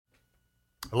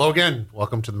Hello again.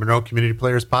 Welcome to the Monroe Community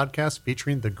Players Podcast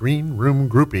featuring the Green Room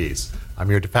Groupies.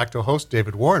 I'm your de facto host,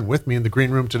 David Warren. With me in the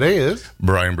Green Room today is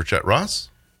Brian Burchett Ross,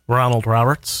 Ronald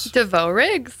Roberts, DeVoe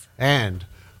Riggs. And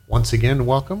once again,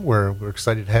 welcome. We're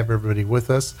excited to have everybody with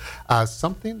us.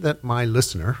 Something that my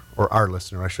listener, or our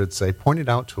listener, I should say, pointed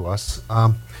out to us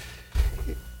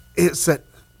is that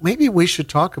maybe we should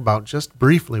talk about just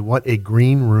briefly what a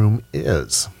green room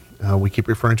is. We keep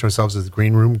referring to ourselves as the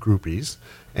Green Room Groupies.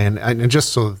 And just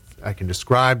so I can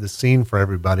describe the scene for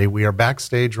everybody, we are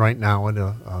backstage right now at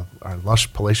our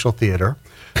lush palatial theater,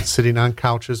 sitting on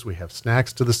couches. We have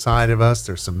snacks to the side of us.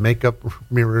 There's some makeup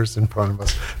mirrors in front of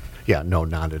us. Yeah, no,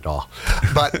 not at all.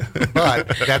 But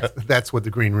that's what the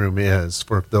Green Room is.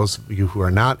 For those of you who are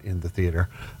not in the theater,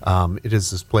 it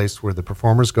is this place where the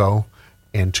performers go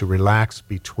and to relax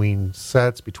between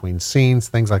sets, between scenes,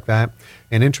 things like that.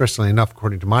 And interestingly enough,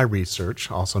 according to my research,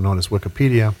 also known as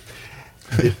Wikipedia,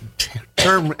 the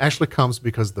term actually comes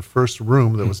because the first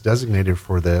room that was designated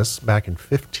for this back in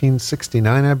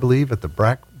 1569, I believe, at the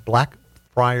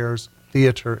Blackfriars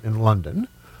Theatre in London,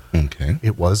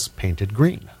 it was painted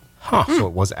green. So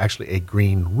it was actually a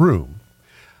green room.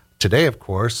 Today, of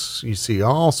course, you see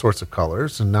all sorts of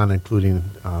colors, and not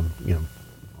including, a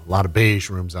lot of beige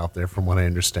rooms out there, from what I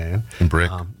understand. And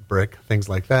brick, things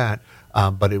like that.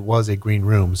 But it was a green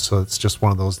room, so it's just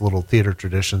one of those little theater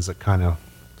traditions that kind of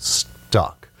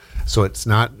stuck. So it's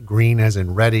not green as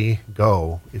in ready,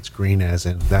 go. It's green as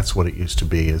in that's what it used to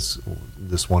be, is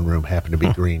this one room happened to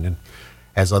be green. And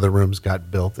as other rooms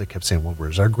got built, they kept saying, well,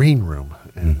 where's our green room?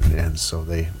 And so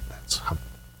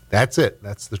that's it.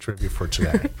 That's the trivia for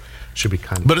today. Should be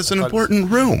kind of. But it's an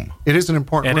important room. It is an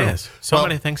important room. It is. So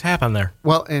many things happen there.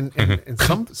 Well, and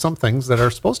some things that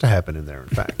are supposed to happen in there, in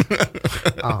fact.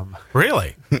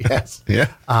 Really? Yes. Yeah.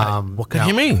 What could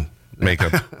you mean?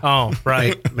 Makeup. Oh,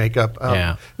 right. Makeup.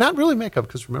 Yeah. Not really makeup,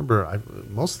 because remember,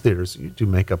 most theaters, you do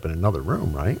makeup in another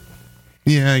room, right?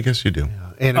 Yeah, I guess you do.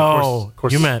 And of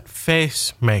course, you meant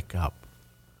face makeup.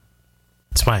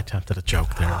 It's my attempt at a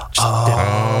joke there.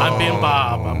 I'm being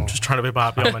Bob. I'm just trying to be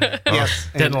Bob Yeoman. Yes.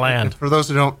 Didn't land. And for those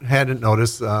who hadn't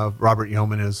noticed, Robert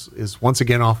Yeoman is once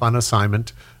again off on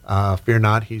assignment. Fear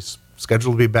not, he's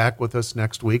scheduled to be back with us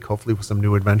next week, hopefully with some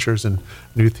new adventures and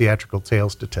new theatrical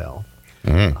tales to tell.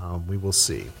 We will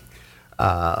see.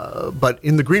 But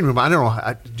in the green room, I don't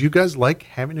know, do you guys like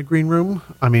having a green room?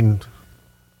 I mean,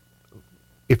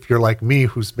 if you're like me,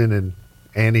 who's been in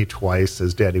Annie twice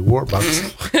as Daddy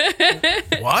Warbucks.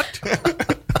 What?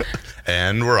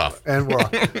 And we're off.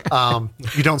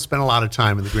 You don't spend a lot of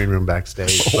time in the green room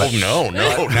backstage. No,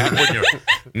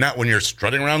 not when you're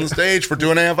strutting around the stage for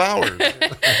 2.5 hours.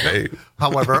 Hey.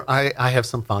 However, I have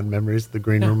some fond memories of the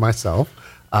green room myself.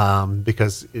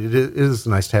 Because it is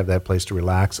nice to have that place to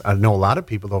relax. I know a lot of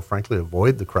people, though, frankly,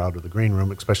 avoid the crowd of the green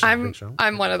room, especially the big show.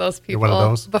 I'm one of those people. You're one of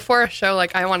those? Before a show,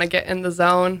 I want to get in the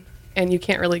zone, and you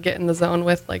can't really get in the zone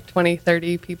with 20,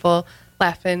 30 people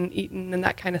laughing, eating, and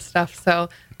that kind of stuff. So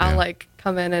I'll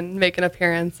come in and make an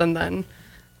appearance and then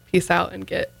peace out and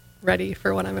get ready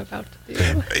for what I'm about to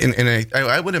do. And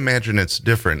I would imagine it's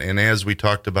different. And as we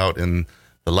talked about in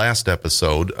the last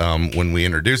episode, when we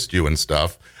introduced you and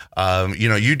stuff,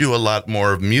 you do a lot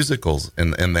more of musicals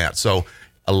in that. So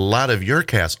a lot of your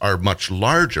casts are much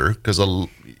larger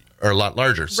are a lot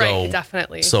larger. So, right,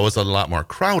 definitely. So it's a lot more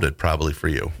crowded probably for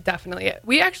you. Definitely.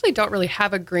 We actually don't really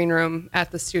have a green room at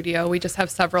the studio. We just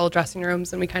have several dressing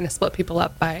rooms, and we kind of split people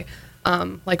up by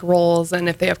roles and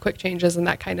if they have quick changes and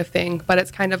that kind of thing. But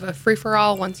it's kind of a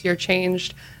free-for-all once you're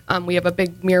changed. We have a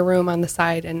big mirror room on the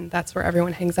side, and that's where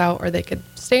everyone hangs out, or they could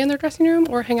stay in their dressing room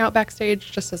or hang out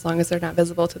backstage, just as long as they're not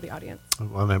visible to the audience.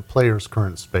 Well, in Players'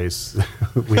 current space,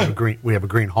 we have a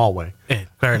green hallway.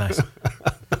 Very nice.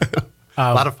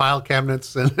 A lot of file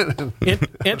cabinets.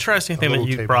 Interesting thing that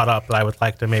you brought up that I would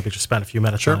like to maybe just spend a few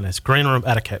minutes on is green room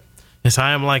etiquette. Yes,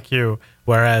 I am like you,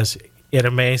 whereas it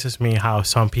amazes me how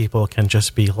some people can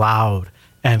just be loud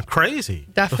and crazy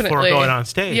before going on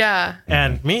stage. Yeah.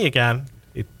 And me, again,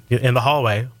 in the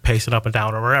hallway, pacing up and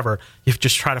down or wherever, you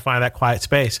just try to find that quiet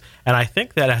space. And I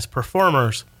think that as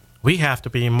performers, we have to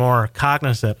be more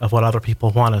cognizant of what other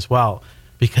people want as well.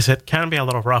 Because it can be a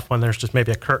little rough when there's just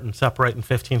maybe a curtain separating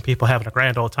 15 people having a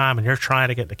grand old time and you're trying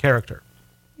to get into character.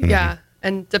 Yeah,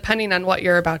 and depending on what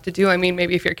you're about to do, I mean,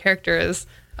 maybe if your character is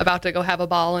about to go have a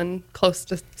ball and close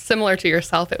to similar to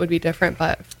yourself, it would be different.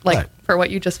 But for what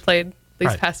you just played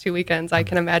these past 2 weekends, I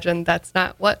can imagine that's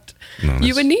not what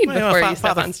you would need before you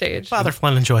step on stage. Father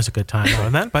Flynn enjoys a good time now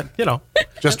and then, but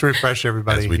Just to refresh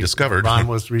everybody, as we discovered, Ron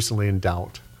was recently in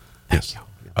Doubt. Yes.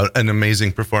 An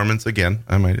amazing performance again.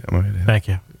 I might add. Thank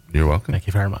you. You're welcome. Thank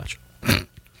you very much.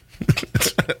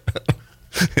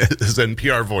 his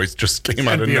NPR voice just came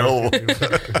out of nowhere.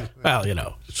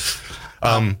 Well,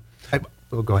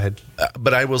 Go ahead.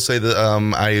 But I will say that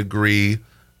I agree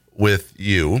with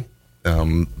you,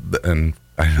 and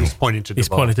I know He's pointing to he's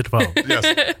DeVoe. pointing to DeVoe. yes.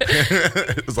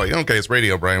 It's like, okay, it's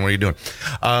radio, Brian. What are you doing?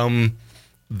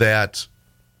 That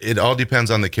it all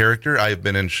depends on the character. I've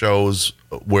been in shows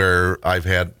where I've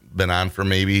been on for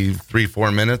maybe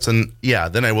 3-4 minutes, and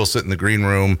then I will sit in the green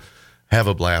room, have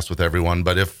a blast with everyone.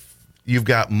 But if you've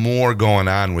got more going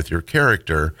on with your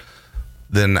character,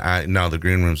 then no, the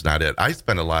green room's not it. I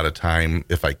spend a lot of time,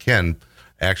 if I can,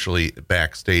 actually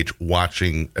backstage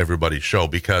watching everybody's show,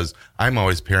 because I'm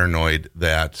always paranoid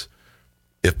that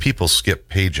if people skip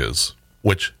pages,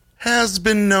 which has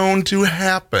been known to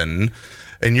happen,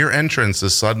 and your entrance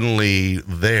is suddenly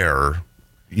there,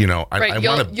 I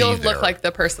want to be You'll there. look like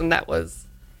the person that was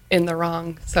in the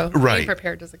wrong. So Right. being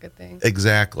prepared is a good thing.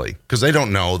 Exactly, because they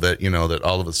don't know that that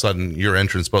all of a sudden your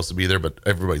entrance is supposed to be there, but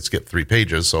everybody skipped 3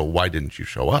 pages. So why didn't you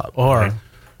show up? Or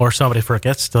somebody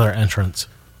forgets their entrance.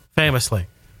 Famously,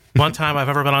 one time I've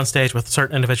ever been on stage with a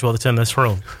certain individual that's in this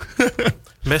room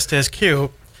missed his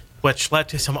cue, which led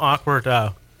to some awkward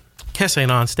kissing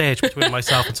on stage between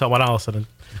myself and someone else, and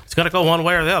it's going to go one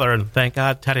way or the other. And thank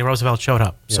God Teddy Roosevelt showed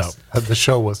up. Yes. So The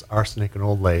show was Arsenic and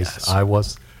Old Lace.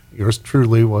 Yes. Yours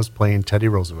truly was playing Teddy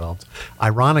Roosevelt.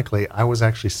 Ironically, I was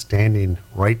actually standing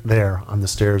right there on the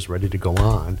stairs ready to go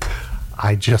on.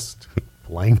 I just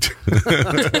blanked.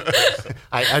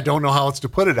 I don't know how else to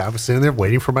put it. I was sitting there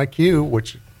waiting for my cue,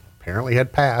 which apparently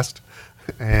had passed.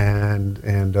 And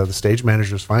the stage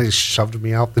managers finally shoved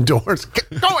me out the doors.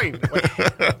 Get going!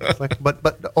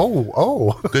 But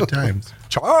Good times.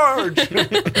 charge!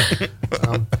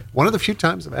 One of the few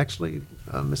times I've actually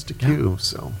missed a cue,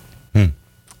 so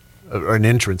or an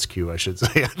entrance cue, I should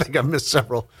say. I think I missed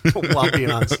several while being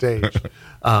on stage.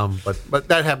 But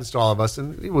that happens to all of us,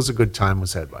 and it was a good time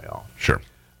was had by all. Sure.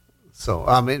 So,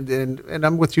 and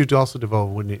I'm with you also, DeVoe,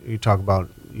 when you talk about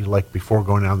you like before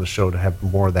going on the show to have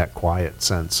more of that quiet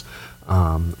sense.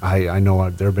 I know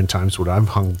there have been times where I've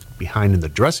hung behind in the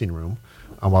dressing room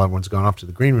while everyone's gone off to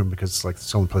the green room, because it's like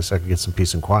the only place I can get some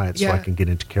peace and quiet so I can get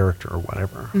into character or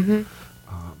whatever. Mm-hmm.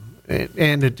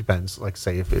 And it depends. Like,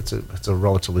 say, if it's a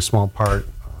relatively small part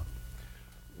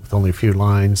with only a few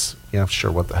lines,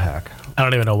 sure, what the heck. I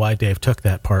don't even know why Dave took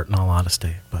that part, in all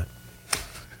honesty, but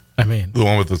I mean, The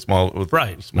one with the small,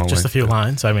 right, small just a few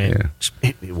lines. I mean,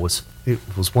 It was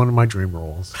one of my dream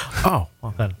roles. oh,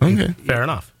 well then, Okay. fair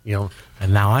enough.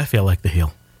 And now I feel like the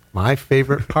heel. my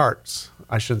favorite parts,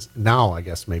 I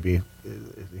guess maybe,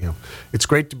 it's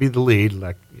great to be the lead,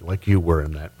 like you were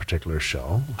in that particular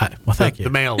show. Well, thank you. The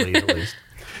male lead, at least,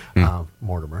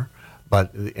 Mortimer.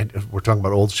 But and we're talking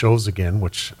about old shows again,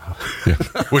 which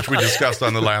which we discussed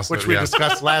on the last. which we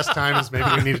discussed last time. Is maybe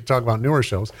we need to talk about newer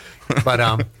shows.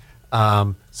 But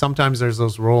sometimes there's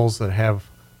those roles that have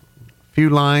few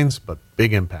lines but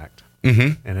big impact.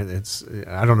 Mm-hmm. And it's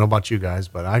I don't know about you guys,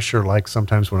 but I sure like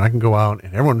sometimes when I can go out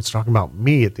and everyone's talking about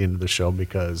me at the end of the show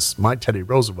because my Teddy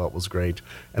Roosevelt was great,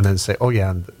 and then say, oh yeah,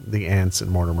 and the ants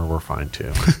and Mortimer were fine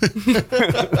too.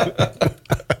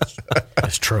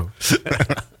 It's true.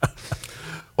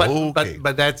 But, Okay.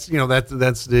 but that's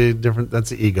that's the different, that's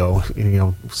the ego.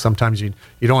 Sometimes you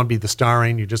don't want to be the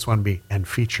starring, you just want to be and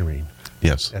featuring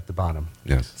Yes. at the bottom.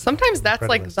 Yes. Sometimes that's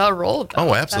like Incredibles. the role. Though.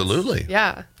 Oh, absolutely.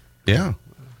 Yeah. Yeah.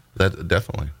 That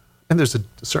definitely. And there's a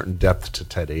certain depth to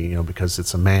Teddy, because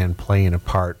it's a man playing a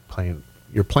part,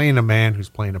 you're playing a man who's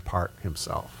playing a part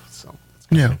himself. So it's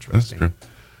kind of That's interesting. true.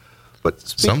 But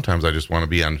Sometimes I just want to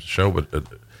be on a show, but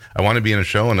I want to be in a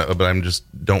show, but I'm just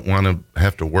don't want to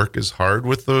have to work as hard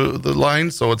with the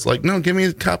lines. So it's like, no, give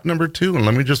me cop number 2 and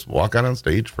let me just walk out on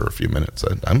stage for a few minutes.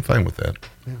 I'm fine with that.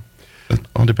 Yeah. It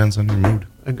all depends on your mood.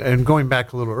 And going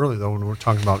back a little early though, when we're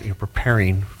talking about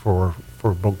preparing for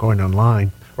going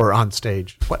online or on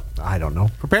stage, I don't know,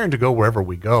 preparing to go wherever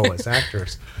we go as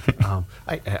actors.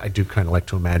 I do kind of like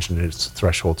to imagine it's a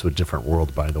threshold to a different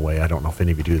world. By the way, I don't know if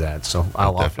any of you do that. So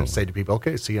I'll often Definitely. say to people,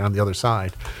 "Okay, see you on the other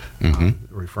side,"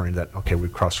 referring to that. Okay, we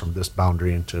cross from this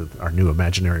boundary into our new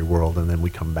imaginary world, and then we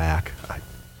come back.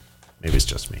 Maybe it's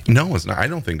just me. No, it's not. I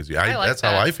don't think it's. I like That's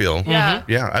that. how I feel. Yeah.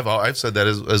 Yeah. I've said that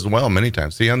as well many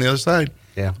times. See you on the other side.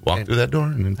 Yeah. Walk And- through that door,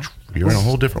 and then you're in a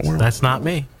whole different world. That's not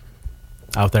me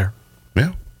out there.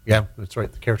 Yeah. Yeah, that's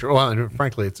right. The character. Well, and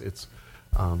frankly, it's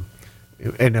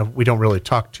and we don't really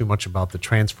talk too much about the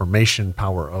transformation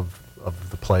power of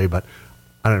the play, but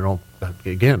I don't know.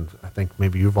 Again, I think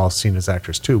maybe you've all seen as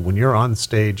actors too. When you're on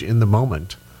stage in the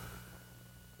moment,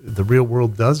 the real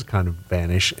world does kind of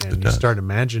vanish, and you start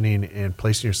imagining and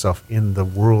placing yourself in the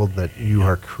world that you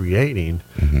are creating.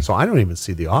 So I don't even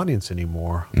see the audience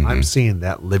anymore. I'm seeing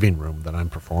that living room that I'm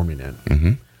performing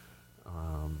in.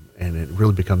 And it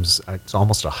really it's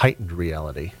almost a heightened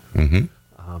reality.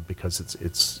 Because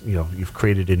it's you've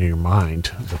created it in your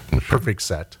mind the perfect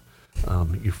set.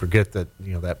 You forget that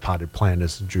that potted plant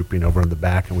is drooping over in the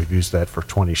back, and we've used that for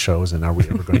 20 shows, and are we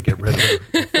ever going to get rid of it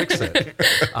or fix it?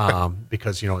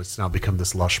 Because it's now become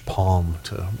this lush palm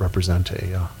to represent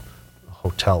a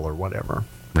hotel or whatever.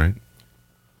 Right.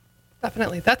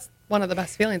 Definitely, that's one of the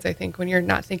best feelings, I think, when you're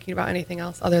not thinking about anything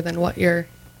else other than what you're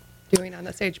doing on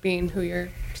the stage, being who you're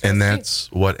supposed And to be.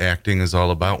 that's what acting is all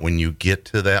about, when you get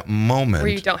to that moment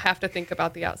Where you don't have to think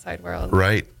about the outside world.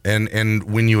 right, and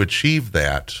when you achieve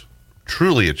that,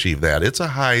 truly achieve that, it's a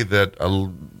high that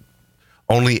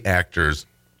only actors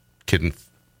can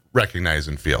recognize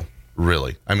and feel.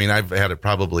 Really, I mean, I've had it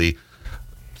probably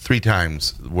 3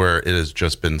 times where it has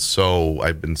just been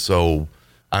I've been so.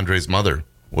 Andre's Mother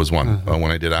was one.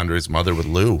 When I did Andre's Mother with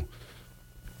Lou,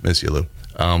 miss you, Lou.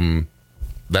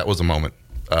 That was a moment.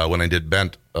 When I did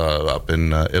Bent up in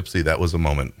Ipsy, that was a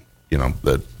moment,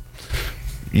 that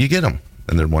you get them,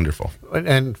 and they're wonderful.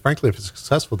 And frankly, if it's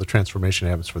successful, the transformation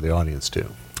happens for the audience too.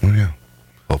 Oh, yeah.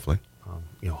 Hopefully.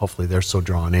 Hopefully they're so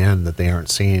drawn in that they aren't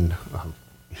seeing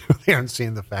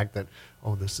the fact that,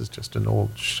 oh, this is just an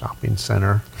old shopping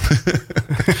center.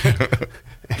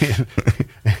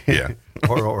 Yeah.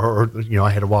 Or I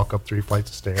had to walk up 3 flights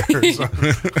of stairs.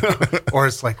 Or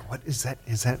it's like, what is that?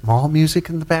 Is that mall music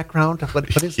in the background? What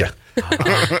is that?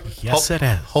 Yes, it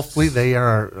is. Hopefully they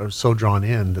are so drawn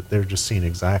in that they're just seeing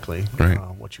exactly Right.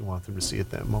 what you want them to see at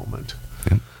that moment.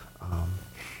 Yeah.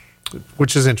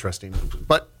 Which is interesting.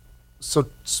 But so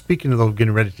speaking of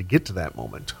getting ready to get to that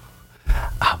moment,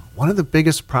 one of the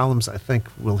biggest problems I think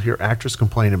we'll hear actors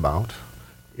complain about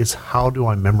is, how do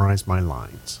I memorize my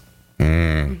lines?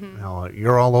 Now,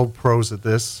 you're all old pros at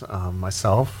this,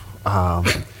 myself.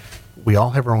 We all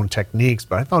have our own techniques,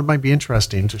 but I thought it might be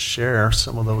interesting to share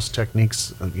some of those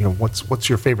techniques. What's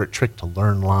your favorite trick to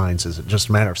learn lines? Is it just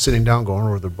a matter of sitting down, going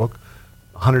over the book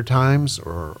 100 times,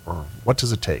 or what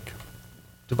does it take?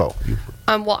 DeVoe.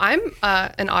 Well, I'm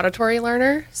an auditory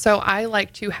learner, so I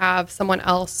like to have someone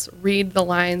else read the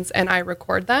lines and I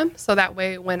record them. So that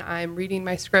way, when I'm reading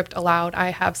my script aloud,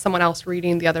 I have someone else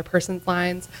reading the other person's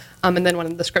lines. And then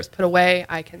when the script's put away,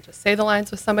 I can just say the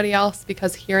lines with somebody else,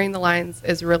 because hearing the lines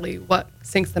is really what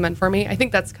sinks them in for me. I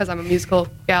think that's because I'm a musical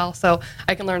gal, so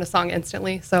I can learn a song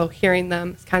instantly. So hearing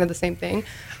them is kind of the same thing.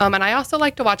 And I also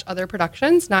like to watch other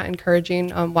productions, not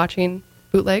encouraging watching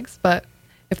bootlegs, but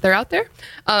if they're out there,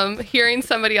 hearing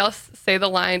somebody else say the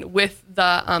line with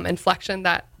the inflection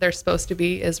that they're supposed to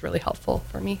be is really helpful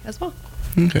for me as well.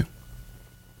 Okay.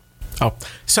 Oh,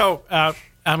 so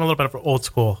I'm a little bit of old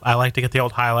school. I like to get the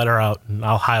old highlighter out, and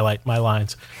I'll highlight my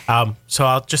lines. So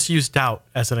I'll just use Doubt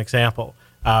as an example.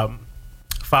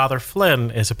 Father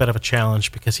Flynn is a bit of a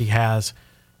challenge because he has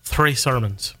 3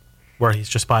 sermons where he's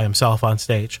just by himself on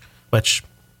stage, which,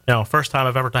 first time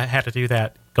I've ever had to do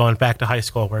that, going back to high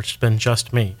school, where it's been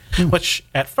just me, which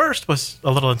at first was a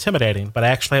little intimidating, but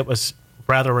actually it was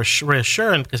rather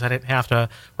reassuring, because I didn't have to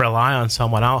rely on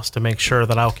someone else to make sure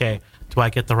that, okay, do I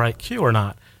get the right cue or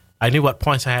not? I knew what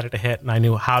points I had to hit, and I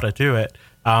knew how to do it.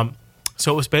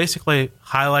 So it was basically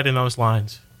highlighting those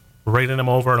lines, reading them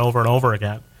over and over and over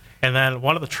again. And then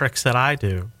one of the tricks that I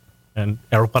do,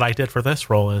 or what I did for this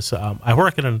role, is I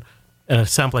work in an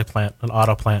assembly plant, an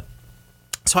auto plant.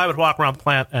 So I would walk around the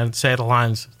plant and say the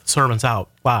lines, sermons out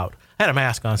loud. I had a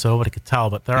mask on so nobody could tell,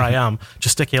 but there I am,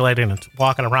 gesticulating and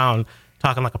walking around,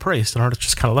 talking like a priest, and everyone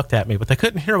just kind of looked at me, but they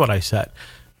couldn't hear what I said.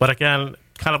 But again,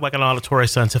 kind of like an auditory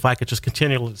sense, if I could just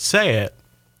continually say it,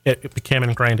 it became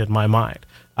ingrained in my mind.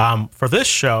 For this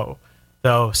show,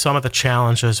 though, some of the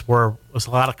challenges was a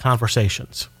lot of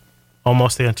conversations.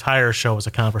 Almost the entire show was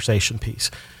a conversation piece.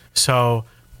 So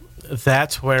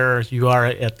that's where you are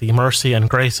at the mercy and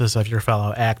graces of your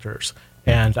fellow actors.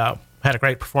 And had a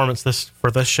great performance for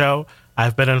this show.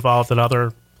 I've been involved in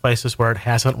other places where it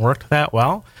hasn't worked that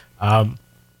well.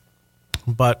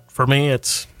 But for me,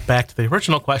 it's back to the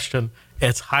original question.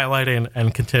 It's highlighting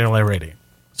and continually reading.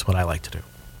 That's what I like to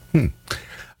do.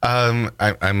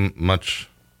 I'm much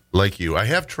like you. I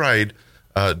have tried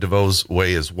DeVoe's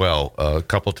way as well a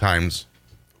couple times.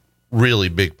 Really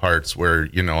big parts where,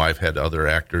 I've had other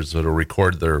actors that'll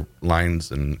record their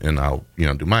lines and I'll,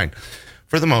 do mine.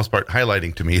 For the most part,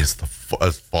 highlighting to me is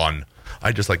is fun.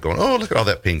 I just like going, oh, look at all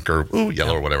that pink or ooh,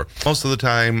 yellow or whatever. Most of the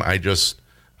time, I just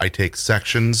I take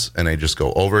sections and I just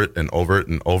go over it and over it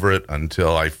and over it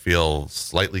until I feel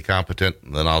slightly competent.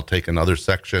 And then I'll take another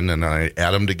section and I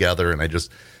add them together, and I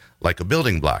just, like a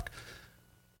building block.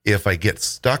 If I get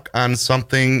stuck on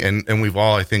something, and we've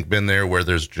all, I think, been there where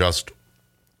there's just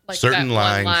Like certain that one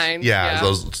lines. line, Yeah, yeah.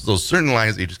 those certain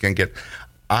lines that you just can't get.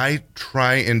 I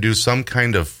try and do some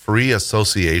kind of free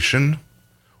association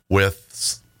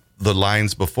with the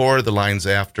lines before, the lines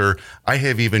after. I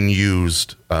have even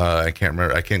used, I can't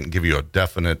remember, I can't give you a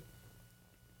definite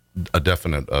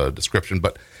description,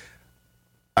 but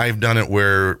I've done it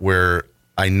where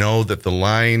I know that the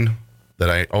line that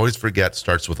I always forget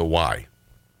starts with a Y.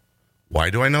 Why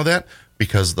do I know that?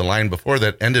 Because the line before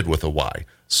that ended with a Y.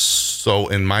 So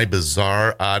in my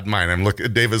bizarre, odd mind,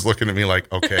 Dave is looking at me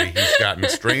like, okay, he's gotten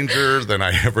stranger than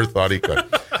I ever thought he could.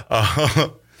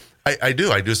 I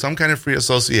do some kind of free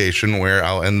association where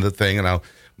I'll end the thing, and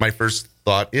my first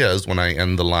thought is, when I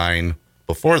end the line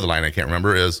before the line I can't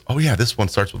remember, is, oh yeah, this one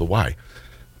starts with a Y.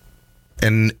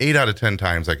 And 8 out of 10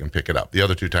 times I can pick it up. The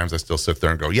other 2 times I still sit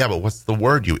there and go, yeah, but what's the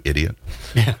word, you idiot?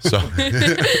 Yeah. So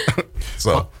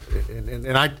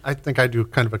And I think I do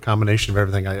kind of a combination of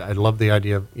everything. I love the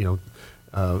idea of,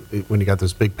 when you got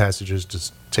those big passages,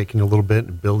 just taking a little bit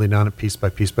and building on it piece by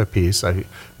piece by piece. In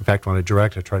fact, when I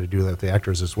direct, I try to do that with the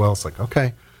actors as well. It's like,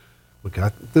 okay, we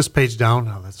got this page down.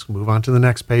 Now let's move on to the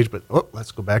next page. But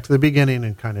let's go back to the beginning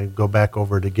and kind of go back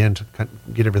over it again to kind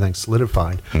of get everything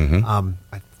solidified.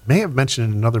 I may have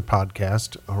mentioned in another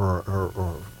podcast,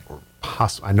 or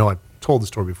possibly, I know I told the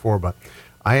story before, but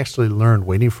I actually learned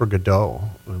Waiting for Godot,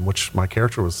 in which my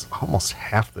character was almost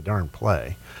half the darn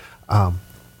play,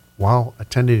 while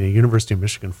attending a University of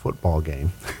Michigan football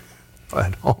game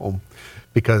at home,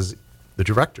 because the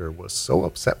director was so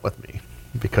upset with me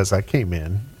because I came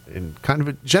in and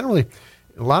generally,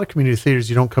 in a lot of community theaters,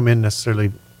 you don't come in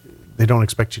necessarily, they don't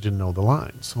expect you to know the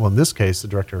lines. Well, in this case, the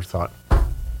director thought,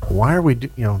 why are we,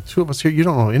 2 of us here, you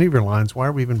don't know any of your lines, why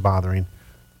are we even bothering?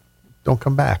 Don't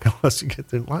come back unless you get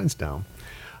the lines down.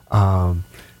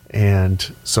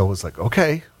 And so it was like,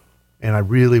 okay. And I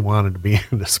really wanted to be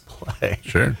in this play.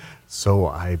 Sure. So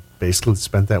I basically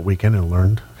spent that weekend and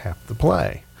learned half the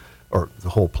play, or the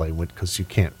whole play, because you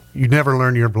never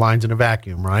learn your lines in a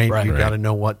vacuum, right? You got to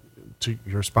know what you're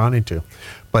responding to.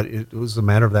 But it was a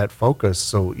matter of that focus.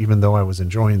 So even though I was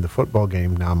enjoying the football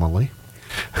game nominally,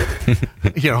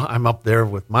 I'm up there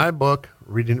with my book,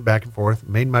 reading it back and forth,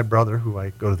 made my brother, who I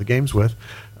go to the games with,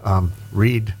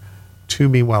 read to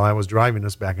me while I was driving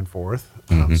us back and forth.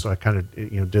 So I kind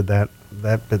of, did that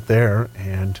bit there.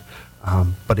 And,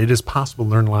 but it is possible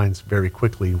to learn lines very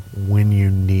quickly when you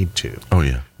need to. Oh,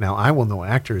 yeah. Now, I will know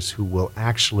actors who will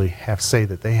actually say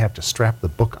that they have to strap the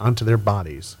book onto their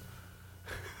bodies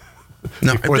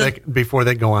before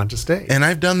they go on to stage. And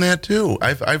I've done that too.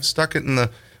 I've stuck it in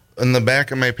the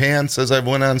back of my pants as I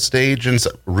went on stage, and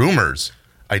rumors.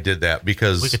 I did that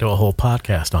because we could do a whole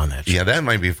podcast on that. Yeah, that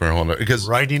might be for a whole. Because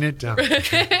writing it down,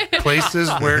 places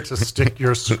where to stick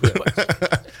your script.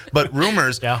 But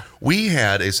rumors. Yeah. We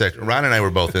had a section. Ron and I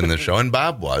were both in this show, and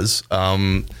Bob was.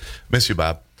 Miss you,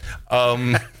 Bob.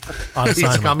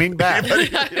 He's coming back. I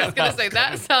was going to say,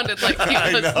 that sounded like he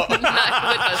was not with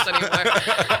us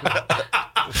anymore.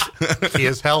 He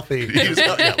is healthy.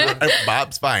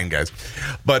 Bob's fine, guys.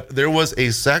 But there was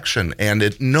a section,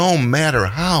 and no matter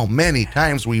how many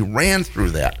times we ran through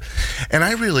that, and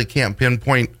I really can't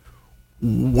pinpoint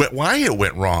why it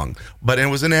went wrong, but it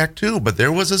was in Act 2, but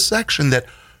there was a section that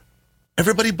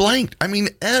everybody blanked. I mean,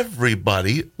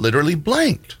 everybody literally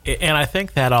blanked. And I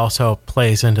think that also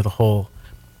plays into the whole,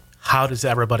 how does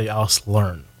everybody else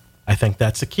learn? I think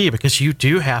that's the key, because you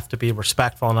do have to be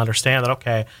respectful and understand that,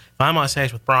 okay, if I'm on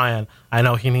stage with Brian, I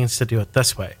know he needs to do it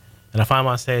this way. And if I'm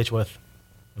on stage with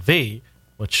V,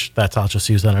 which I'll just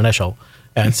use an initial,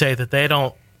 and say that they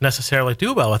don't necessarily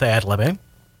do well with ad-libbing,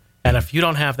 and if you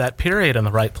don't have that period in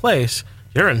the right place,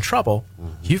 you're in trouble.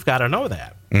 You've got to know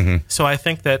that. So I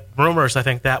think that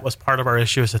that was part of our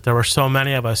issue, is that there were so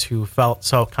many of us who felt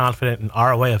so confident in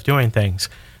our way of doing things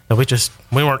that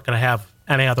we weren't going to have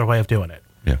any other way of doing it.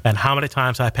 Yeah. And how many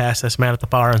times I passed this man at the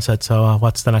bar and said, so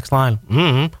what's the next line?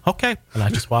 Okay. And I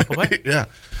just walk away. Yeah.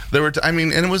 There were, and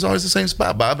it was always the same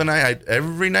spot. Bob and I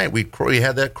every night we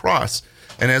had that cross.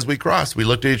 And as we crossed, we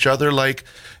looked at each other like,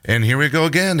 and here we go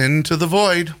again, into the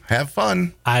void. Have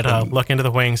fun. I'd look into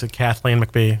the wings at Kathleen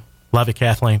McBee. Love you,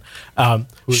 Kathleen.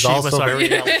 Who's also very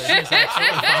healthy. She's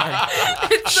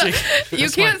absolutely fine. You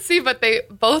can't see, but they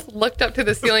both looked up to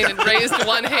the ceiling and raised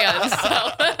one hand.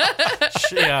 So.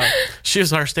 She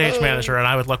was our stage manager, and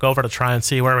I would look over to try and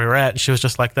see where we were at, and she was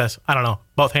just like this. I don't know,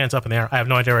 both hands up in the air. I have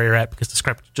no idea where you're at, because the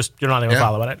script, you're not even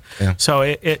following it. Yeah. So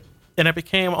it and it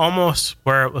became almost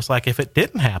where it was like, if it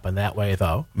didn't happen that way,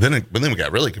 though. Then we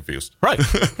got really confused. Right.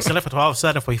 So if all of a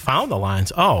sudden, if we found the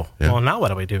lines, well, now what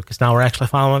do we do? Because now we're actually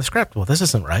following the script. Well, this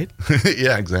isn't right.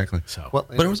 Yeah, exactly. So, Well,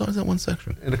 But it was always that one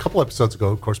section. and a couple episodes ago,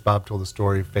 of course, Bob told the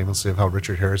story famously of how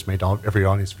Richard Harris made every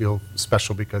audience feel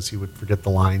special because he would forget the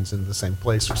lines in the same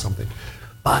place or something.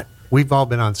 But we've all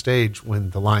been on stage when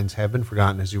the lines have been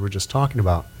forgotten, as you were just talking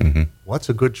about. Mm-hmm. What's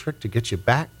a good trick to get you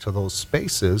back to those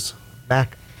spaces,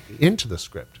 back into the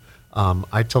script?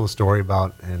 I tell a story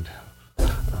about, and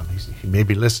he may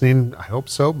be listening, I hope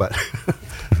so, but,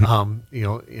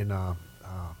 in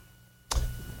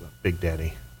Big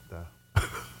Daddy.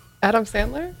 Adam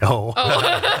Sandler? Oh.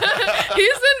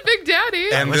 He's in Big Daddy.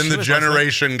 And then the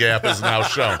generation gap is now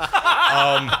shown.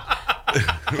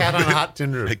 Cat on a Hot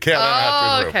Tin Roof. Cat on a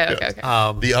Hot Tin Roof, okay, yes.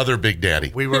 okay. The other Big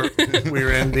Daddy. We were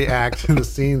in the act in the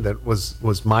scene that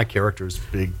was my character's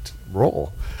big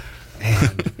role,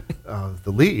 and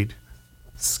the lead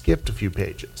skipped a few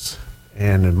pages,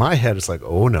 and in my head it's like,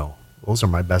 oh no, those are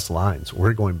my best lines.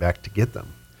 We're going back to get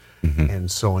them, and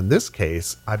so in this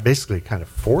case, I basically kind of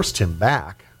forced him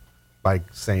back by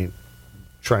saying,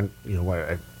 a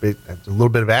little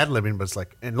bit of ad-libbing, but it's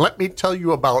like, and let me tell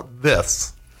you about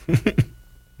this.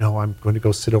 No, I'm going to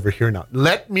go sit over here now.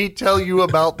 Let me tell you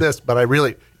about this, but I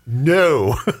really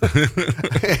no.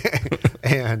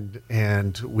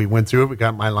 and we went through it. We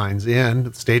got my lines in.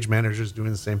 The stage manager's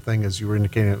doing the same thing as you were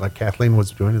indicating, like Kathleen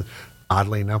was doing.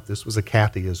 Oddly enough, this was a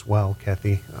Kathy as well,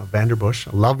 Kathy Vanderbush.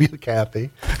 I love you, Kathy.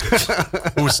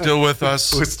 Who's still with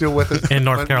us? Who's still with us In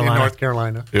North Carolina. In North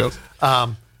Carolina. Yes.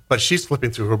 But she's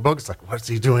flipping through her books, like, what's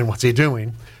he doing? What's he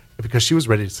doing? Because she was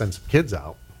ready to send some kids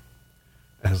out.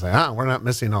 And I was like, we're not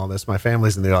missing all this. My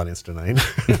family's in the audience tonight.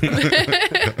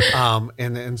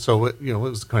 And so, it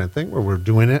was the kind of thing where we're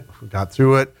doing it. We got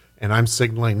through it. And I'm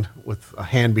signaling with a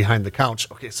hand behind the couch,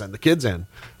 okay, send the kids in,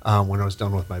 when I was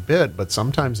done with my bid. But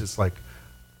sometimes it's like,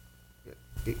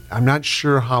 I'm not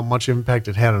sure how much impact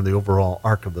it had on the overall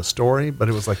arc of the story, but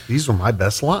it was like, these were my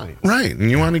best lines. Right.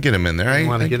 And you want to get him in there. You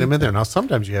want to get them in there. Now,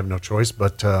 sometimes you have no choice,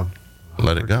 but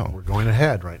Let it go. We're going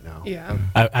ahead right now. Yeah.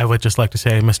 I would just like to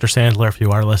say, Mr. Sandler, if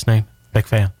you are listening, big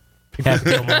fan. Happy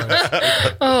Gilmore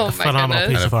is Oh, a my phenomenal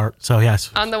goodness. piece of art. So, yes.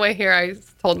 On the way here, I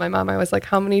told my mom, I was like,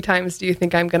 how many times do you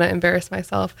think I'm going to embarrass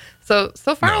myself? So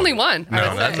far, only one. I No,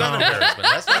 would that's say. not embarrassment.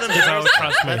 That's not Oh,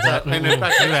 embarrassment. trust me. And in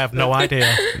fact, You have no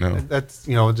idea. No. That's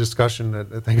a discussion that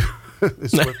I think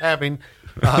is worth having.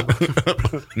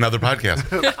 Another podcast.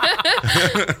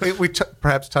 We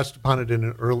perhaps touched upon it in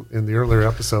the earlier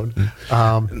episode.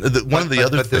 One of the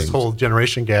other but this things. whole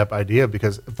generation gap idea,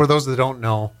 because for those that don't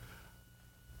know,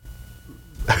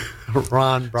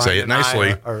 Ron, Brian, Say it and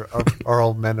nicely. I are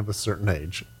all men of a certain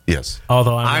age. Yes.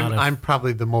 Although I'm I'm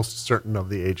probably the most certain of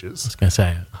the ages. going to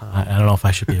say, I don't know if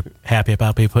I should be happy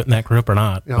about being put in that group or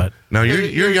not. You know, But No,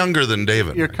 you're younger than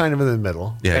David. You're kind of in the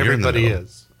middle. Yeah, you're in the everybody middle.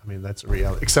 is. I mean, that's a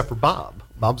reality. Except for Bob.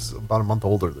 Bob's about a month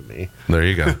older than me. There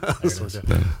you go.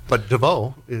 But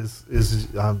DeVoe is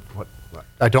what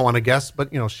I don't want to guess, but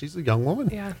she's a young woman.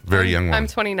 Yeah. Very young woman. I'm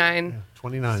 29.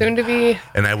 29. Soon to be.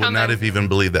 And I would not have even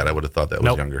believed that. I would have thought that was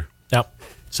Nope. younger. Yep.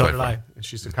 So By did far. I. And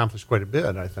she's accomplished quite a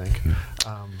bit, I think.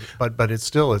 But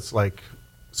it's like,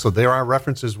 so there are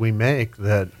references we make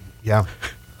that, yeah.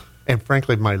 And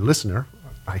frankly, my listener,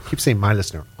 I keep saying my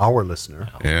listener, our listener.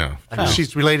 Yeah.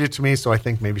 She's related to me, so I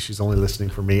think maybe she's only listening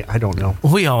for me. I don't know.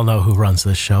 We all know who runs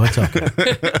this show. It's okay.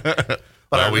 But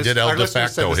Well, our we did our El de listener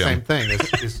said facto the same him. thing.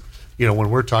 Is when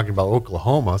we're talking about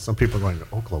Oklahoma, some people are going,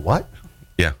 Oklahoma what?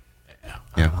 Yeah.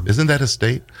 Yeah. Isn't that a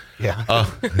state? Yeah.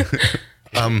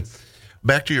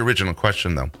 Back to your original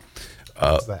question, though.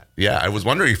 What's that? Yeah, I was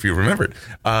wondering if you remembered.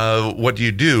 What do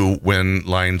you do when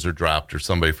lines are dropped or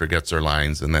somebody forgets their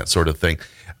lines and that sort of thing?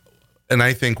 And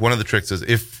I think one of the tricks is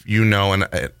if you know, and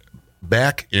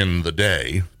back in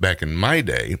my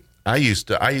day, I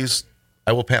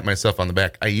will pat myself on the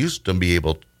back. I used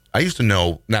to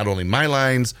know not only my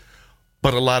lines,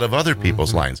 but a lot of other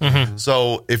people's lines.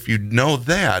 So if you know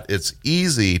that, it's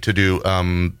easy to do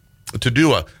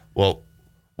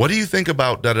what do you think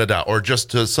about da-da-da? Or just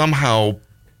to somehow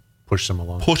Push them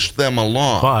along. push them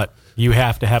along. But you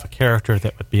have to have a character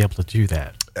that would be able to do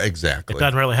that. Exactly. It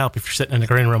doesn't really help if you're sitting in the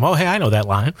green room. Oh, hey, I know that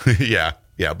line. Yeah.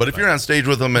 But if you're on stage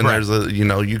with them and Right.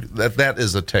 there's that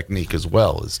is a technique as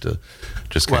well, is to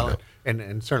just kind Well, of.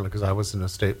 and certainly because I was in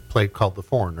a play called The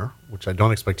Foreigner, which I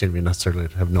don't expect any of you necessarily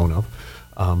to have known of,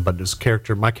 but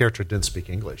my character didn't speak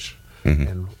English,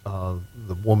 and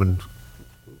the woman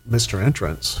missed her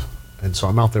entrance, and so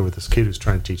I'm out there with this kid who's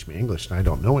trying to teach me English, and I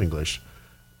don't know English,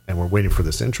 and we're waiting for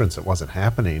this entrance that wasn't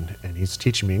happening, and he's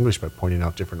teaching me English by pointing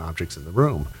out different objects in the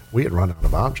room. We had run out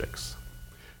of objects.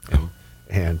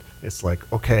 And it's like,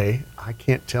 okay, I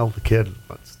can't tell the kid,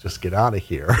 let's just get out of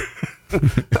here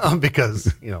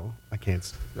because,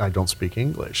 I don't speak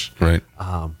English. Right.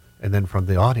 And then from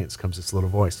the audience comes this little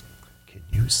voice, can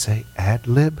you say ad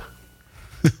lib?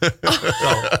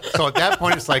 So at that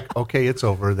point, it's like, okay, it's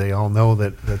over. They all know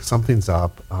that something's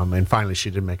up. And finally, she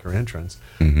did make her entrance.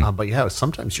 But yeah,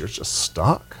 sometimes you're just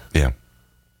stuck. Yeah.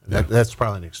 That's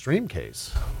probably an extreme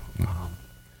case.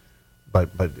 But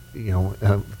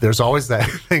there's always that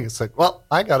thing. It's like, well,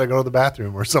 I got to go to the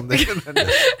bathroom or something. And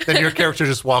then your character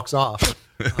just walks off.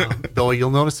 Though you'll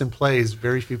notice in plays,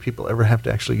 very few people ever have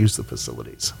to actually use the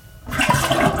facilities.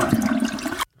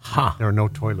 There are no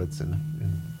toilets in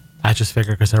I just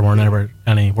figured because there weren't ever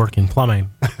any working plumbing.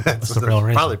 That's the real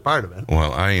reason. Probably part of it.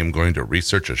 Well, I am going to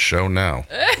research a show now.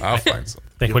 I'll find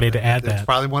something. I think we need to add There's that.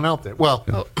 probably one out there. Well,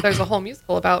 there's a whole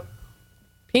musical about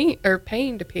paying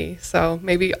to pee. So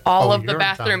maybe all of the you're in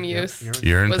bathroom town. Yeah, use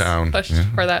You're in was town. pushed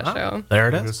Yeah. for that show. There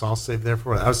it is. it's all saved there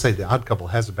for it. I would say The Odd Couple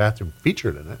has a bathroom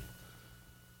featured in it.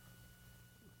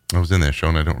 I was in that show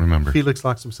and I don't remember. Felix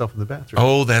locks himself in the bathroom.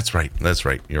 Oh, that's right. That's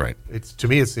right. You're right. To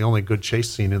me, it's the only good chase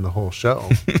scene in the whole show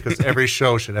because every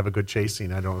show should have a good chase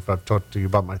scene. I don't know if I've talked to you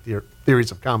about my theories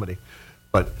of comedy,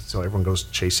 but so everyone goes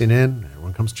chasing in,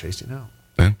 everyone comes chasing out,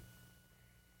 Yeah.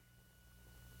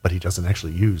 but he doesn't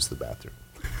actually use the bathroom.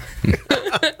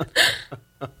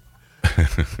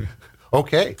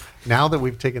 Okay, now that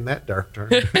we've taken that dark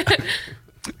turn,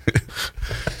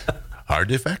 Our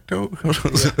de facto.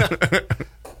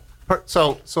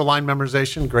 so line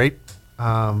memorization, great.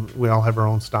 We all have our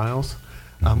own styles.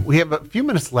 We have a few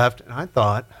minutes left, and I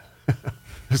thought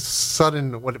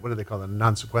sudden. What do they call it?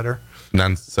 Non sequitur.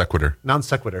 Non sequitur. Non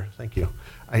sequitur. Thank you.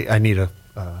 I need a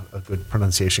good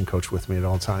pronunciation coach with me at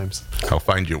all times. I'll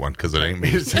find you one because it ain't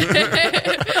me.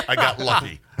 I got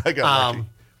lucky.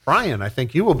 Brian, I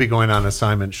think you will be going on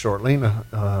assignment shortly,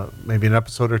 maybe an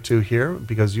episode or two here,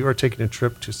 because you are taking a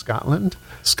trip to Scotland.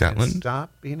 Scotland. And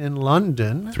stopping in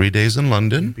London. 3 days in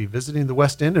London. Be visiting the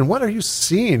West End. And what are you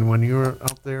seeing when you're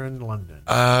out there in London?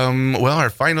 Well,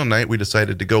 our final night, we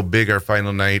decided to go big our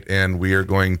final night, and we are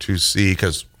going to see,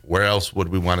 because where else would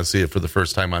we want to see it for the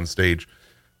first time on stage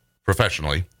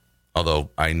professionally? Although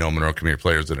I know Monroe Community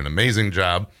Players did an amazing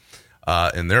job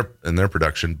in their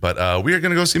production. But we are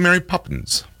going to go see Mary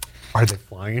Poppins. Are they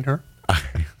flying her?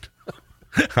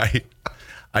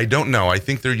 I don't know. I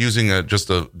think they're using just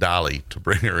a dolly to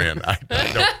bring her in. I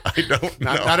don't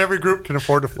know. Not every group can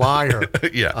afford to fly her.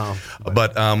 Yeah,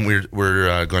 but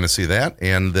we're going to see that,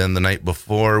 and then the night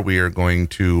before we are going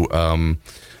to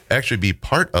actually be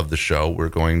part of the show. We're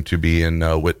going to be in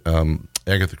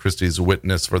Agatha Christie's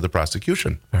Witness for the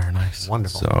Prosecution. Very nice.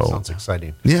 Wonderful. So- Sounds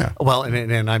exciting. Yeah. Well,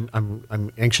 and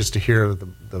I'm anxious to hear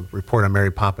the report on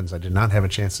Mary Poppins. I did not have a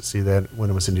chance to see that when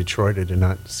it was in Detroit. I did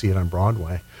not see it on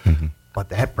Broadway. Mm-hmm. But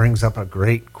that brings up a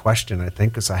great question, I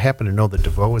think, because I happen to know that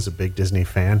DeVoe is a big Disney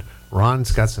fan.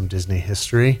 Ron's got some Disney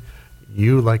history.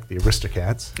 You like the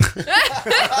Aristocats.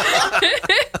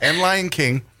 And Lion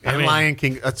King. And Lion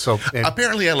King.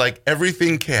 Apparently, I like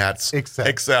everything cats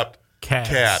except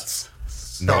cats.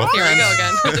 No Here we go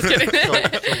offense. again. Just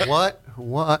kidding. So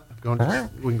what?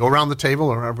 We can go around the table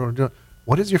or everyone do it.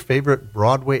 What is your favorite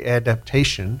Broadway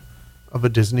adaptation of a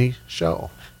Disney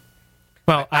show?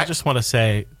 Well, I just want to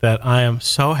say that I am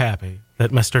so happy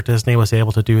that Mr. Disney was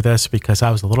able to do this because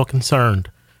I was a little concerned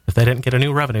if they didn't get a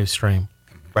new revenue stream.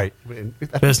 Right.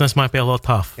 Business might be a little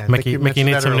tough. Yeah, I think Mickey you mentioned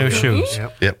needs that some new earlier. shoes.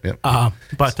 Yep. Yep.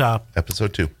 But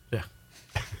Episode 2. yeah.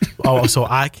 Oh, so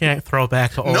I can't throw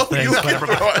back to old No, things. you can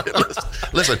throw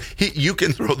it. Listen, you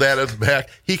can throw that as back.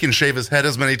 He can shave his head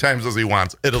as many times as he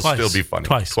wants. It'll Twice. still be funny.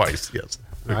 Twice. Yes.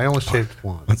 I only shaved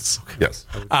once. Yes.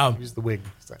 Use the wig.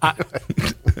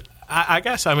 I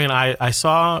guess. I mean, I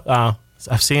saw.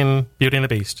 I've seen Beauty and the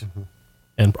Beast,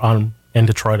 in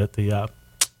Detroit at the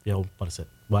old, what is it?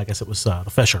 Well, I guess it was the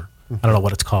Fisher. I don't know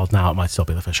what it's called now. It might still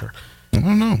be the Fisher. I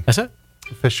don't know. That's it.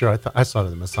 Fisher, I saw it at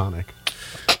the Masonic.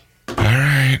 All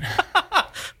right.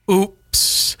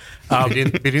 Oops. Beauty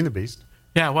and the Beast.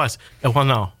 Yeah, it was. Well,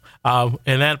 no.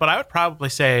 But I would probably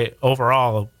say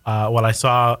overall, what I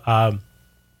saw,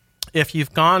 if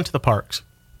you've gone to the parks,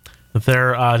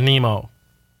 their Nemo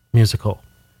musical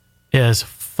is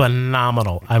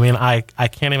phenomenal. I mean, I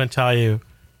can't even tell you.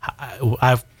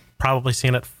 I've probably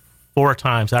seen it 4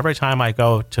 times. Every time I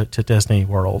go to Disney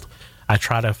World, I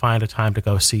try to find a time to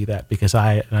go see that because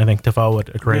I think DeVoe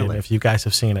would agree. Really? If you guys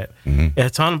have seen it,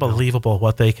 It's unbelievable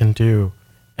what they can do,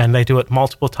 and they do it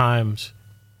multiple times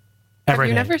Have Every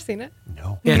you day. never seen it?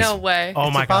 No. No way. Oh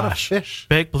It's my about a gosh. fish.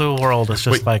 Big Blue World is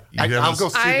just Wait, like you I'll haven't- go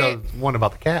see I- the one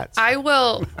about the cats. I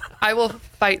will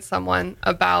fight someone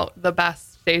about the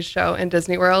best stage show in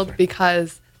Disney World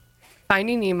because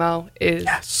Finding Nemo is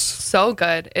so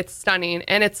good. It's stunning,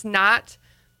 and it's not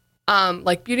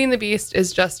like Beauty and the Beast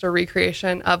is just a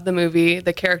recreation of the movie.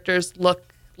 The characters look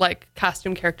like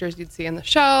costume characters you'd see in the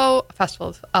show.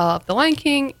 Festival of the Lion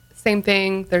King, same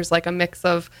thing. There's like a mix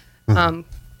of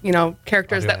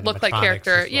characters that look like Animatronics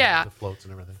character. as well, Yeah. the floats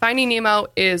and everything. Finding Nemo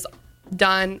is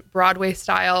done Broadway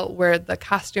style, where the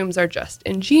costumes are just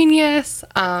ingenious.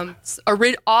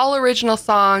 All original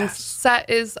songs. Set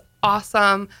is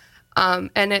awesome,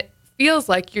 and it feels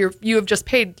like you have just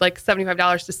paid like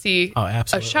 $75 to see a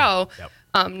absolutely. show,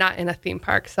 Yep. not in a theme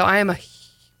park. So I am a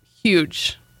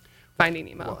huge Finding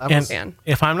Nemo and fan.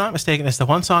 if I'm not mistaken, is the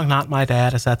one song "Not My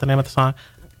Dad"? Is that the name of the song?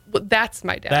 Well, that's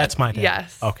my dad. That's my dad.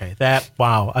 Yes. Okay. Not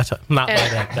my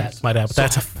dad. That's my dad. But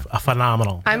that's a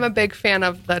phenomenal. I'm a big fan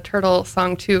of the turtle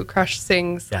song too. Crush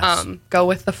sings Yes. "Go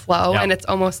with the Flow," Yep. and it's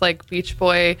almost like Beach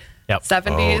Boy Yep.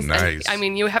 70s. Oh, nice.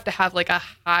 And, you have to have like a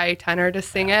high tenor to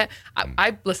sing it.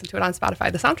 I listen to it on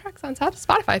Spotify. The soundtrack's on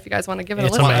Spotify if you guys want to give it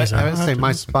It's a listen. amazing. I would say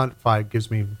my Spotify gives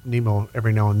me Nemo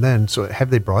every now and then. So have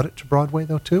they brought it to Broadway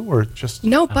though too, or just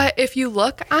No, but if you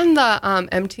look on the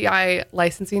MTI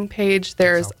licensing page,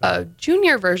 there's a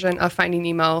junior version of Finding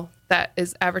Nemo that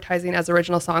is advertising as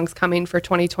original songs coming for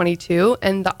 2022,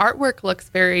 and the artwork looks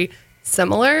very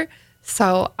similar.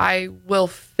 So I will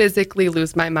physically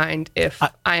lose my mind if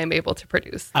I am able to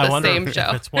produce I the wonder same if show.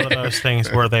 it's one of those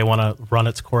things where they want to run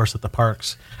its course at the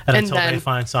parks, and And until then- they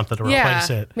find something to Yeah, replace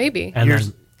it, maybe. and Here's-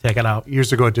 then take it out.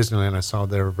 years ago at Disneyland, I saw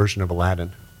their version of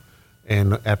Aladdin.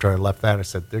 And after I left that, I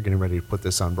said, they're getting ready to put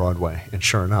this on Broadway. And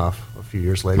sure enough, a few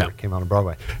years later, Yeah. it came out on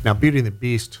Broadway. Now, Beauty and the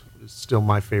Beast is still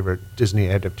my favorite Disney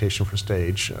adaptation for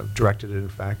stage. I've directed it, in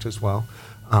fact, as well.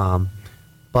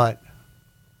 But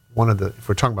if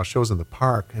we're talking about shows in the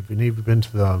park, have you ever been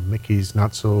to the Mickey's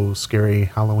Not So Scary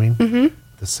Halloween? Mm-hmm.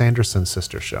 The Sanderson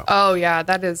Sister Show. Oh yeah,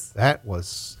 that is I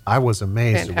was amazed at what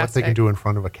they Fantastic. can do in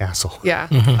front of a castle. yeah.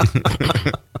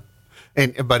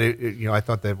 But I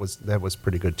thought that was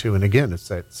pretty good too. And again, it's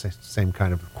that same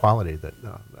kind of quality that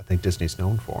I think Disney's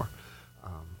known for.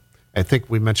 I think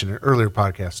we mentioned in an earlier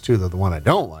podcast too, though the one I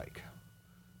don't like.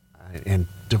 And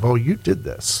DeVoe, you did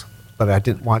this, but I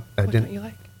didn't want. I What didn't. don't you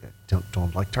like?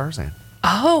 Don't like Tarzan.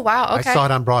 Oh wow. Okay. I saw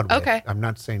it on Broadway. Okay. I'm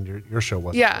not saying your show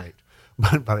wasn't Yeah.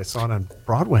 great, but I saw it on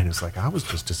Broadway, and it's like I was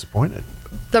just disappointed.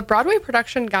 The Broadway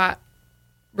production got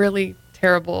really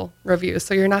terrible reviews,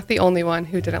 so you're not the only one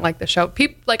who didn't like the show.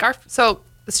 So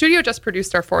the studio just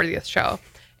produced our 40th show,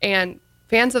 and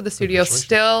fans of the studio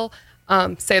still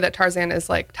say that Tarzan is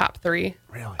like top 3.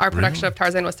 Really? Our production of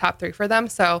Tarzan was top 3 for them.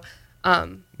 So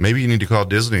Maybe you need to call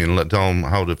Disney and tell them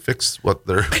how to fix what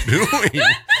they're doing.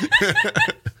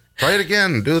 Try it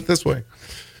again. Do it this way.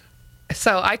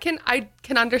 I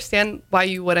can understand why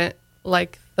you wouldn't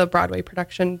like the Broadway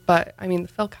production, but I mean the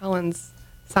Phil Collins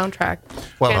soundtrack,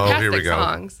 Well, fantastic here we go.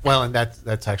 songs. Well, and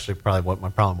that's actually probably what my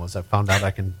problem was. I found out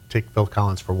I can take Phil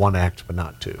Collins for one act, but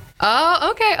not two.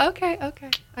 Oh, okay.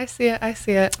 I see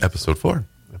it. Episode 4.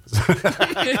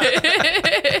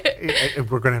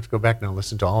 We're going to have to go back now and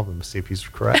listen to all of them to see if he's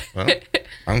correct. Well,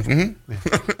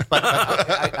 But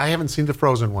I haven't seen the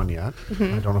Frozen one yet. Mm-hmm.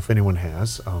 I don't know if anyone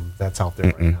has. That's out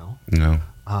there right now. no.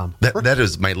 But That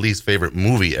is my least favorite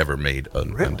movie ever made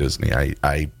on Really? Disney.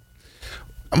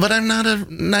 But I'm not a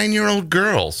 9-year-old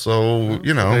girl, so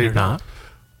There you go. Not.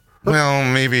 well,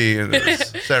 maybe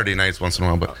Saturday nights once in a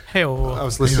while. But Hey, I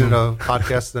was listening to a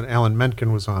podcast that Alan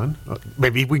Menken was on.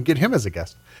 Maybe we can get him as a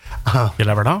guest. you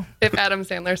never know. If Adam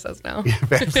Sandler says no.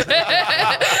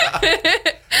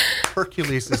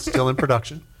 Hercules is still in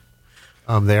production.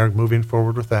 They are moving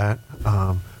forward with that.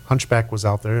 Hunchback was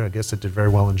out there. I guess it did very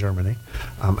well in Germany.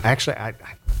 Actually,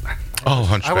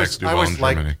 Hunchbacks do well in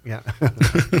Germany. Yeah,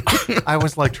 I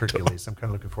always liked Hercules. I'm kind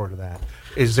of looking forward to that.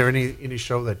 Is there any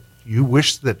show that you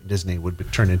wish that Disney would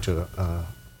turn into a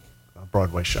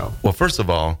Broadway show? Well, first of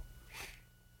all,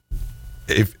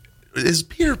 is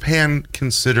Peter Pan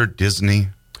considered Disney?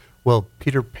 Well,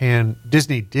 Peter Pan.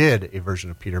 Disney did a version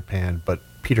of Peter Pan, but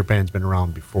Peter Pan's been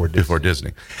around before Disney. Before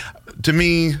Disney. To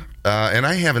me, and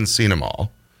I haven't seen them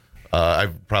all.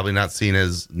 I've probably not seen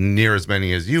as near as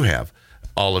many as you have,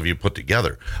 all of you put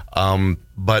together.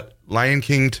 But Lion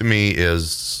King to me is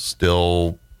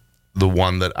still the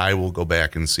one that I will go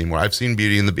back and see more. I've seen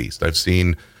Beauty and the Beast. I've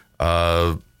seen,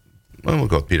 we'll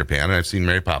go with Peter Pan. And I've seen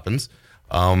Mary Poppins.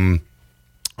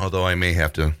 Although I may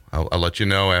have to, I'll let you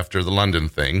know after the London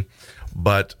thing.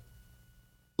 But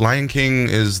Lion King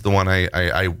is the one I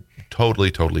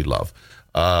totally love,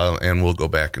 and we'll go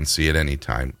back and see it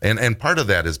anytime. And part of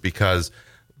that is because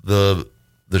the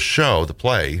show, the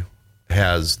play,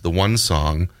 has the one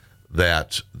song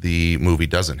that the movie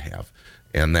doesn't have,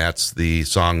 and that's the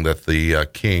song that the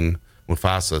king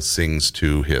Mufasa sings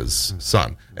to his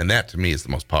son, and that to me is the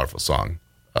most powerful song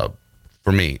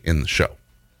for me in the show.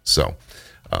 So,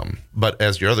 but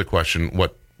as your other question,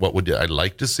 what would I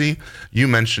like to see? You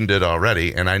mentioned it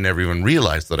already, and I never even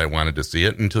realized that I wanted to see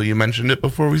it until you mentioned it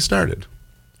before we started.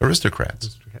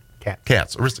 Aristocrats.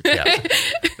 Cats. Aristocats.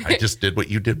 I just did what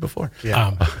you did before.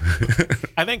 Yeah.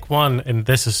 I think one, and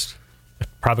this is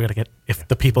probably going to get, if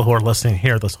the people who are listening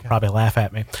here, this will probably laugh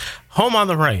at me. Home on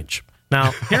the Range.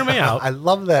 Now, hear me out. I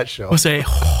love that show. It was a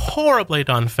horribly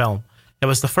done film. It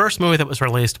was the first movie that was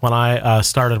released when I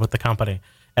started with the company,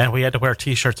 and we had to wear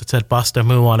T-shirts that said "Bust a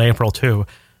Moo" on April 2.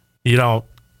 You don't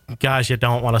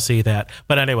want to see that.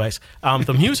 But anyways,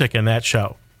 the music in that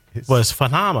show was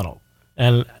phenomenal.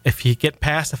 And if you get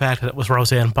past the fact that it was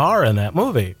Roseanne Barr in that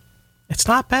movie, it's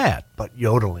not bad. But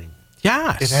yodeling.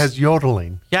 Yes. It has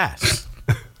yodeling. Yes.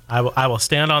 I will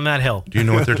stand on that hill. Do you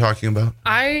know what they're talking about?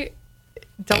 I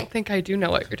don't think I do know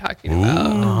what you're talking about.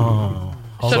 Oh.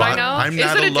 Should So I know? I'm Is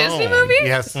not it a alone. Disney movie?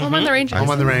 Yes. Home on the Range. Home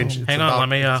on the Range. It's Hang on, let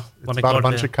me it's go about a to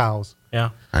bunch the- of cows.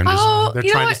 Yeah. I'm just, Oh, They're you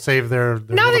know trying what? to save their Now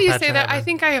little that you patch say of that, I heaven.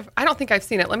 think I don't think I've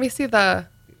seen it. Let me see the.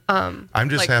 I'm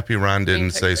just like, happy Ron didn't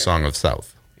main say picture. "Song of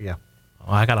South." Yeah.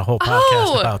 Oh, I got a whole podcast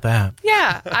Oh. about that.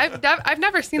 Yeah, I've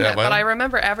never seen Yeah, that, well, but I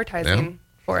remember advertising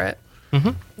for it. Yeah,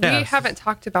 We it's- haven't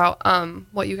talked about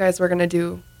what you guys were going to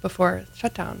do before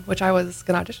shutdown, which I was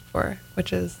going to audition for,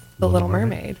 which is The Little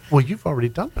Mermaid. Well, you've already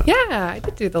done that. Yeah, I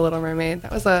did do The Little Mermaid.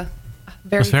 That was a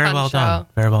very, It was very fun well show. done.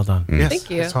 Very well done. Yes,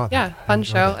 Thank I you. saw that. Yeah, I fun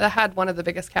enjoyed show. that. That had one of the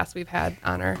biggest casts we've had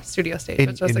on our studio stage, And,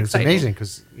 which was and it was exciting. amazing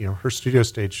because her studio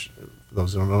stage, for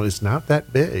those who don't know, is not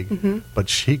that big, Mm-hmm. but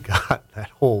she got that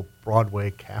whole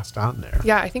Broadway cast on there.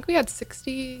 Yeah, I think we had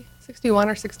 61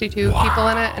 or 62 people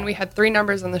in it, and we had 3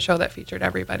 numbers in the show that featured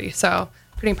everybody. So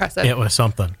pretty impressive. It was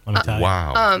something, let me tell you.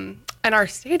 Wow. And our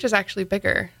stage is actually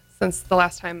bigger since the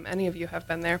last time any of you have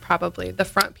been there, probably. The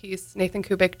front piece, Nathan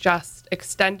Kubik just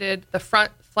extended the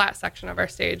front flat section of our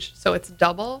stage, so it's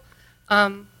double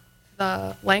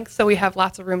the length. So we have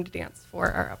lots of room to dance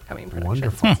for our upcoming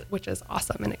productions, Wonderful. which is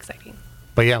awesome and exciting.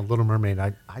 But yeah, Little Mermaid,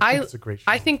 I think it's a great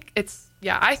show. I think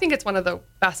it's one of the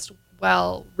best,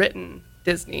 well-written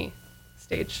Disney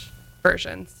stage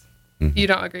versions. You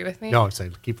don't agree with me? No, I'm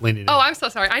saying keep leaning in. Oh, I'm so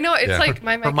sorry. I know it's Yeah. like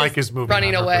my Her mic is moving running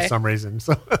on her away. for some reason,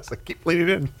 so it's like keep leaning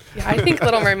in. Yeah, I think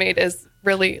Little Mermaid is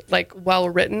really like well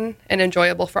written and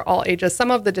enjoyable for all ages. Some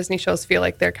of the Disney shows feel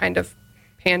like they're kind of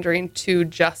pandering to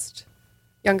just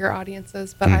younger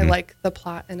audiences, but I like the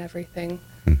plot and everything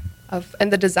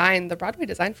and the design. The Broadway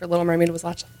design for Little Mermaid was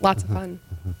lots of fun.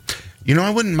 You know, I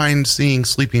wouldn't mind seeing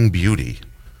Sleeping Beauty,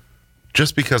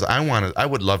 just because I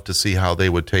would love to see how they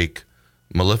would take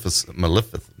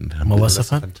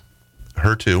Maleficent?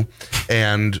 her too,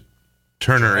 and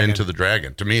turn her Dragon. into the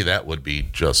dragon. To me, that would be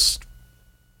just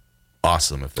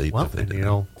awesome if they. Well, if they and, did you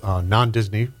know,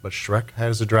 non-Disney, but Shrek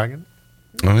has a dragon.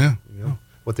 that. Oh yeah, You know,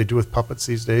 what they do with puppets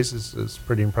these days is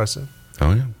pretty impressive.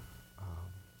 oh yeah.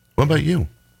 What about you?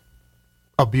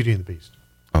 Oh, Beauty and the Beast.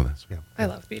 Oh, that's Yeah. I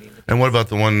love Beauty and the Beast. And what about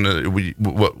the one?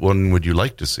 What one would you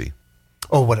like to see?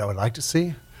 Oh, what I would like to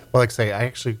see? Well, like I say, I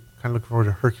actually kind of look forward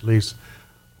to Hercules.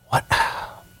 What?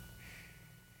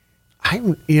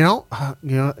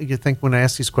 You think when I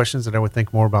ask these questions that I would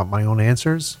think more about my own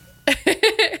answers.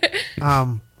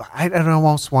 I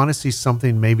almost want to see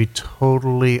something maybe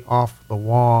totally off the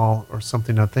wall or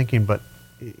something I'm thinking, but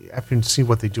after seeing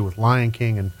what they do with Lion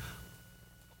King and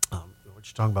what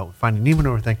you're talking about with Finding Nemo and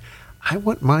everything, I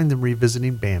wouldn't mind them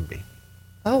revisiting Bambi.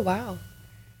 Oh wow.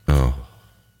 Oh,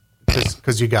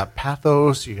 Because you got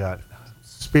pathos, you got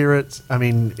spirits. I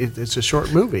mean, it's a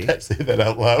short movie. say that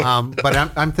out loud. But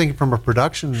I'm thinking from a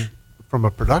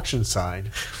production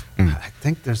side, I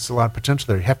think there's a lot of potential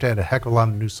there. You have to add a heck of a lot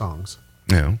of new songs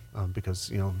Yeah.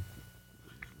 because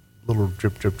little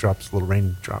drip drip drops, little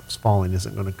raindrops falling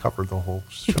isn't going to cover the whole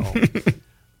show.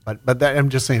 but that, I'm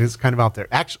just saying it's kind of out there.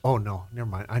 Actually, oh no, never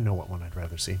mind. I know what one I'd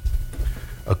rather see: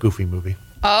 a Goofy movie.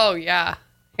 Oh yeah.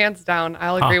 Hands down.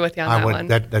 I'll agree with you on that one.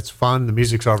 That's fun. The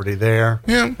music's already there.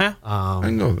 Yeah. Yeah. I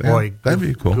know that. Boy, That'd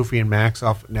be cool. Goofy and Max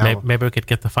off now. Maybe we could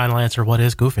get the final answer. What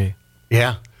is Goofy?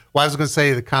 Yeah. Well, I was going to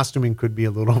say the costuming could be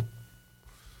a little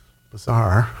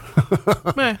bizarre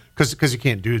Meh. because you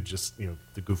can't do just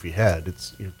the goofy head.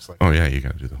 It's like Oh yeah, you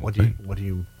got to do the whole what do thing.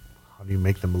 how do you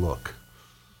make them look?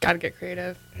 Gotta get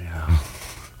creative. Yeah.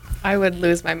 I would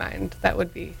lose my mind. That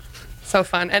would be So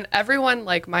fun. And everyone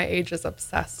like my age is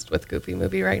obsessed with Goofy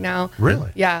Movie right now.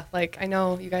 Really? Yeah. Like I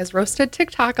know you guys roasted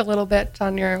TikTok a little bit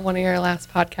on one of your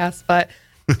last podcasts, but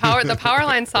the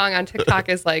Powerline song on TikTok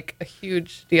is like a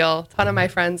huge deal. A ton of my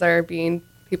friends are being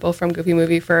people from Goofy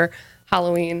Movie for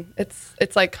Halloween.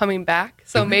 It's like coming back.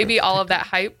 So maybe all of that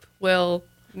hype will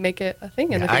make it a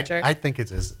thing in the future. I think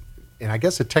it is, and I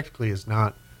guess it technically is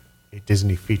not a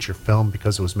Disney feature film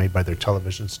because it was made by their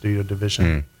television studio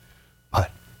division.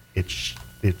 But it's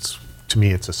to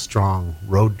me, it's a strong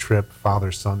road trip,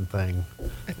 father-son thing.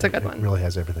 It's a good one. It really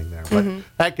has everything there. But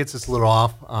that gets us a little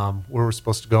off where we're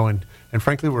supposed to go, and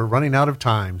frankly, we're running out of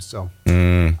time. So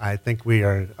I think we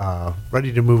are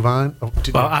ready to move on. Oh, did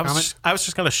you Well, have a comment? I was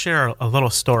just going to share a little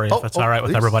story, if it's all right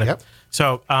with please. everybody. Yep.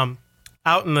 So,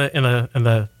 out in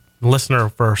the listener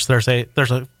verse, there's a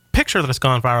picture that has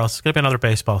gone viral. It's going to be another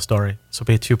baseball story. This will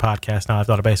be 2 podcasts now. I've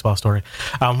got a baseball story.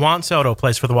 Juan Soto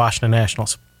plays for the Washington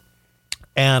Nationals,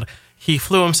 and he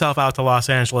flew himself out to Los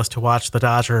Angeles to watch the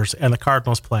Dodgers and the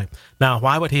Cardinals play. Now,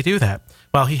 why would he do that?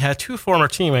 Well, he had 2 former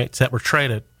teammates that were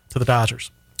traded to the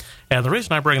Dodgers. And the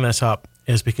reason I bring this up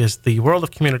is because the world of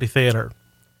community theater,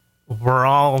 we're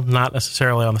all not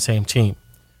necessarily on the same team,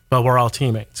 but we're all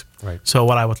teammates. Right. So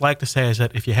what I would like to say is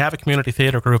that if you have a community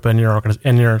theater group in your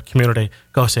community,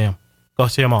 go see them. Go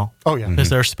see them all. Oh, yeah. Because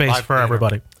there's space Live for theater.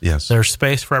 everybody. Yes. There's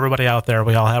space for everybody out there.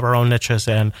 We all have our own niches,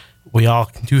 and we all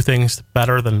can do things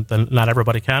better than not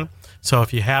everybody can. So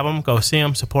if you have them, go see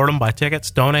them, support them, buy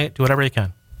tickets, donate, do whatever you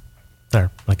can.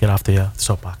 There, I get off the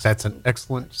soapbox. That's an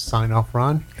excellent sign-off,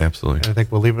 Ron. Absolutely. And I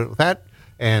think we'll leave it with that.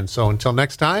 And so until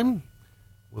next time,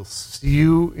 we'll see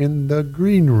you in the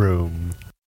green room.